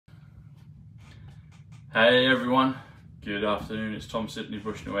Hey everyone, good afternoon. It's Tom Sidney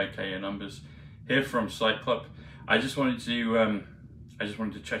Bushnell, aka Numbers, here from Psych Club. I just wanted to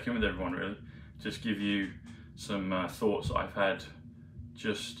check in with everyone, really, just give you some thoughts I've had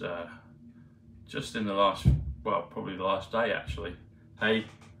just in the last, well, probably the last day actually. Hey,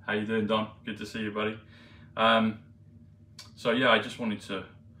 how you doing, Don? Good to see you, buddy. So yeah, I just wanted to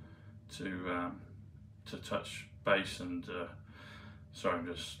touch base and sorry, I'm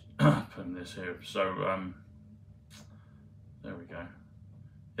just putting this here. So there we go.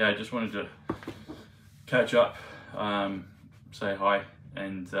 Yeah, I just wanted to catch up, say hi,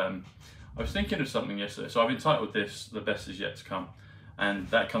 and I was thinking of something yesterday. So I've entitled this "The Best Is Yet to Come," and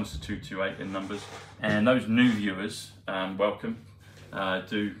that comes to 228 in numbers. And those new viewers, welcome.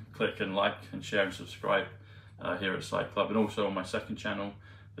 Do click and like and share and subscribe here at Psych Club, and also on my second channel,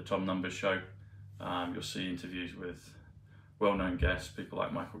 the Tom Numbers Show. You'll see interviews with well-known guests, people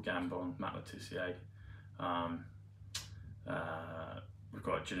like Michael Gambon, Matt Letitia. We've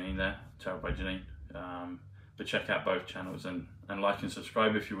got Janine there, Told by Janine. But check out both channels and like and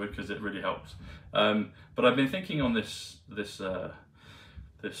subscribe if you would, because it really helps. But I've been thinking on this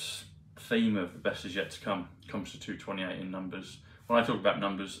theme of the best is yet to come. Comes to 228 in numbers. When I talk about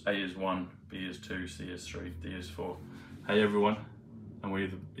numbers, A is 1, B is 2, C is 3, D is 4. Hey everyone,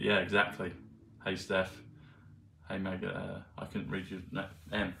 and yeah, exactly. Hey Steph. Hey Meg, I couldn't read your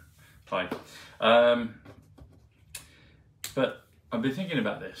M. Hi. But I've been thinking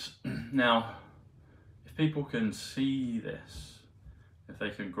about this. Now, if people can see this, if they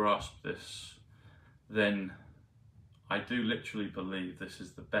can grasp this, then I do literally believe this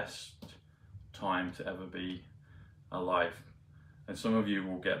is the best time to ever be alive. And some of you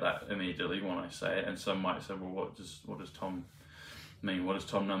will get that immediately when I say it, and some might say, well, what does Tom mean? What does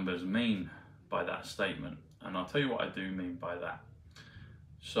Tom Numbers mean by that statement? And I'll tell you what I do mean by that.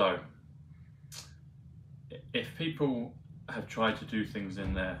 So, if people have tried to do things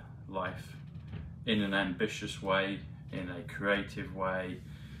in their life in an ambitious way, in a creative way,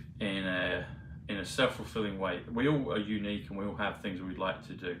 in a self-fulfilling way, we all are unique and we all have things we'd like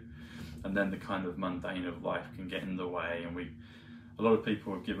to do. And then the kind of mundane of life can get in the way, and a lot of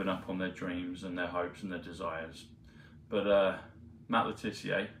people have given up on their dreams and their hopes and their desires. But Matt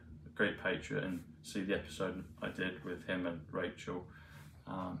Letitia, a great patriot, and see the episode I did with him and Rachel.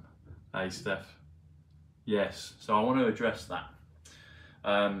 Hey Steph. Yes, so I want to address that.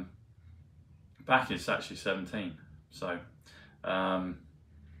 Back is actually 17. So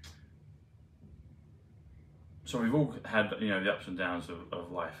we've all had, the ups and downs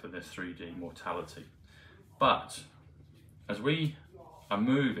of life and this 3D mortality. But as we are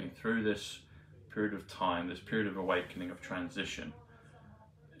moving through this period of time, this period of awakening, of transition,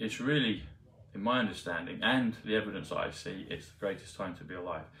 it's really, in my understanding and the evidence that I see, it's the greatest time to be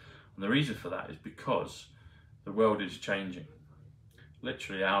alive. And the reason for that is because the world is changing.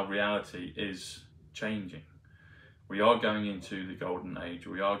 Literally, our reality is changing. We are going into the golden age.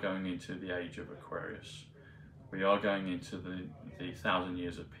 We are going into the age of Aquarius. We are going into the 1,000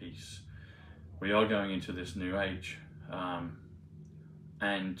 years of peace. We are going into this new age.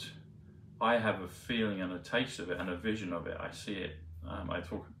 And I have a feeling and a taste of it and a vision of it. I see it. I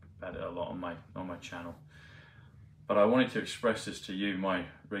talk about it a lot on my channel. But I wanted to express this to you, my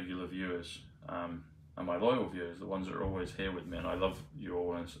regular viewers, and my loyal viewers, the ones that are always here with me. And I love you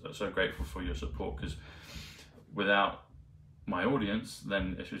all, and I'm so grateful for your support, because without my audience,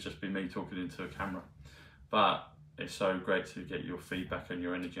 then it should just be me talking into a camera. But it's so great to get your feedback and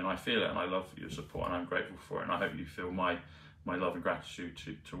your energy, and I feel it, and I love your support, and I'm grateful for it, and I hope you feel my love and gratitude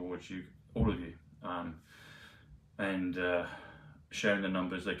towards you, all of you. And sharing the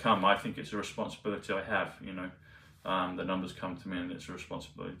numbers, they come. I think it's a responsibility I have, the numbers come to me, and it's a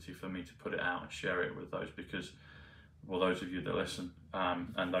responsibility for me to put it out and share it with those, because, well, those of you that listen,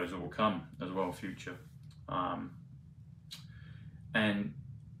 and those that will come as well in future. And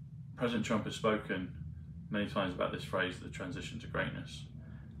President Trump has spoken many times about this phrase, the transition to greatness.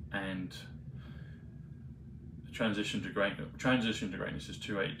 And the transition to greatness is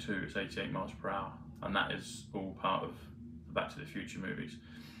 282, it's 88 miles per hour. And that is all part of the Back to the Future movies.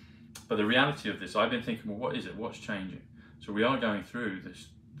 But the reality of this, I've been thinking, well, what is it? What's changing? So we are going through this,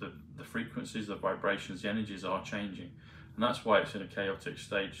 the frequencies, the vibrations, the energies are changing. And that's why it's in a chaotic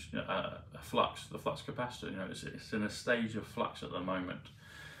stage, a flux, the flux capacitor, it's in a stage of flux at the moment.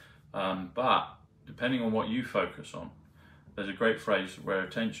 But depending on what you focus on, there's a great phrase, where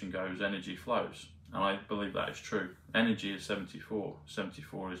attention goes, energy flows. And I believe that is true. Energy is 74.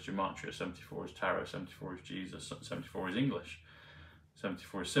 74 is gematria, 74 is tarot, 74 is Jesus, 74 is English.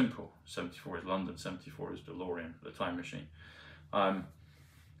 74 is simple, 74 is London, 74 is DeLorean, the time machine.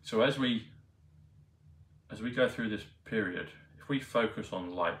 So as we as we go through this period, if we focus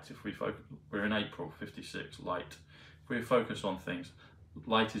on light, we're in April 56, light. If we focus on things,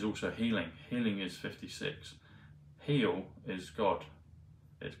 light is also healing. Healing is 56. Heal is God.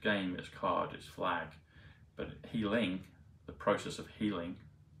 It's game, it's card, it's flag. But healing, the process of healing,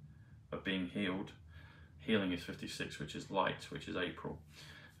 of being healed, healing is 56, which is light, which is April.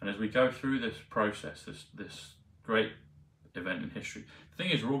 And as we go through this process, this great event in history, the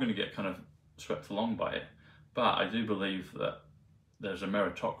thing is, we're all going to get kind of swept along by it. But I do believe that there's a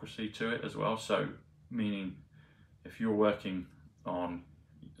meritocracy to it as well. So, meaning if you're working on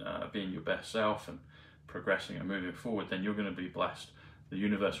being your best self and progressing and moving forward, then you're going to be blessed. The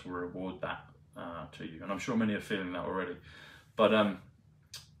universe will reward that to you. And I'm sure many are feeling that already. But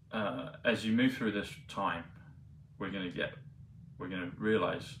as you move through this time, we're going to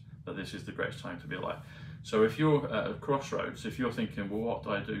realize that this is the greatest time to be alive. So if you're at a crossroads, if you're thinking, well, what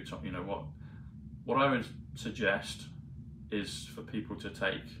do I do? What I would suggest is for people to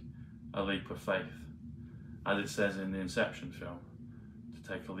take a leap of faith, as it says in the Inception film, to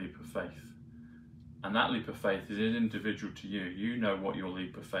take a leap of faith. And that leap of faith is individual to you. You know what your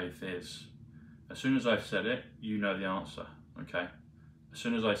leap of faith is. As soon as I've said it, you know the answer, okay? As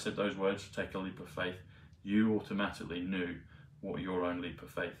soon as I said those words, take a leap of faith, you automatically knew what your own leap of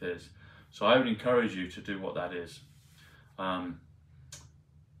faith is. So I would encourage you to do what that is.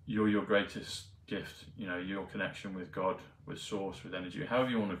 You're your greatest gift, your connection with God, with source, with energy, however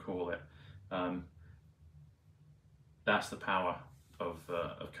you want to call it. That's the power of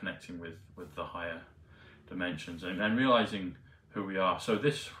connecting with the higher dimensions and realizing who we are. So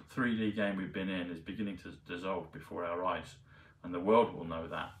this 3D game we've been in is beginning to dissolve before our eyes, and the world will know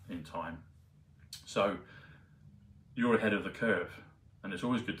that in time. So you're ahead of the curve, and it's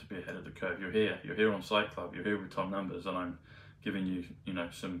always good to be ahead of the curve. You're here on Psych Club, you're here with Tom Numbers, and I'm giving you,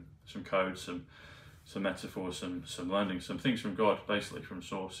 some codes, some metaphors, some learning, some things from God, basically from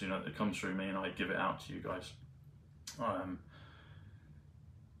source, that comes through me, and I give it out to you guys.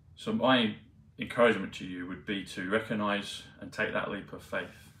 So my encouragement to you would be to recognize and take that leap of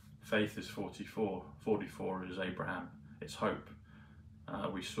faith. Faith is 44. 44 is Abraham. It's hope.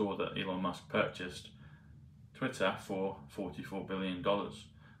 We saw that Elon Musk purchased Twitter for $44 billion.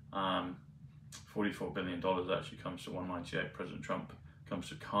 $44 billion actually comes to 198. President Trump comes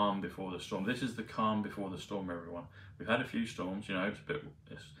to calm before the storm. This is the calm before the storm, everyone. We've had a few storms, it's a bit,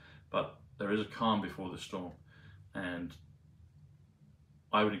 but there is a calm before the storm. And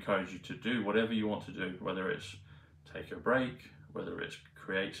I would encourage you to do whatever you want to do, whether it's take a break, whether it's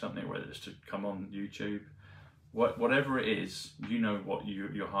create something, whether it's to come on YouTube, whatever it is, what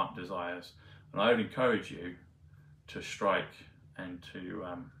your heart desires. And I would encourage you to strike and to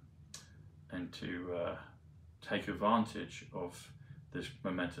take advantage of this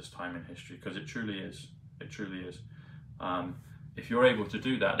momentous time in history, because it truly is. It truly is. If you're able to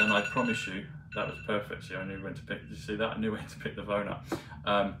do that, then I promise you, that was perfect. See, I knew when to pick. Did you see that? I knew when to pick the phone up.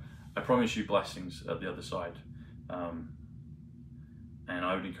 I promise you blessings at the other side, and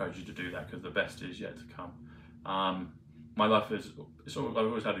I would encourage you to do that, because the best is yet to come. My life I've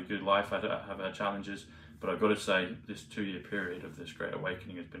always had a good life. I've had challenges, but I've got to say, this 2-year period of this great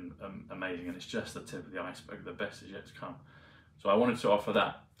awakening has been amazing, and it's just the tip of the iceberg. The best is yet to come. So I wanted to offer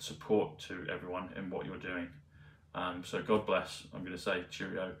that support to everyone in what you're doing. So God bless. I'm going to say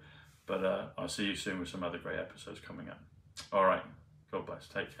cheerio, but I'll see you soon with some other great episodes coming up. All right. God bless.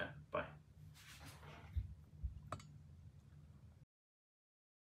 Take care. Bye.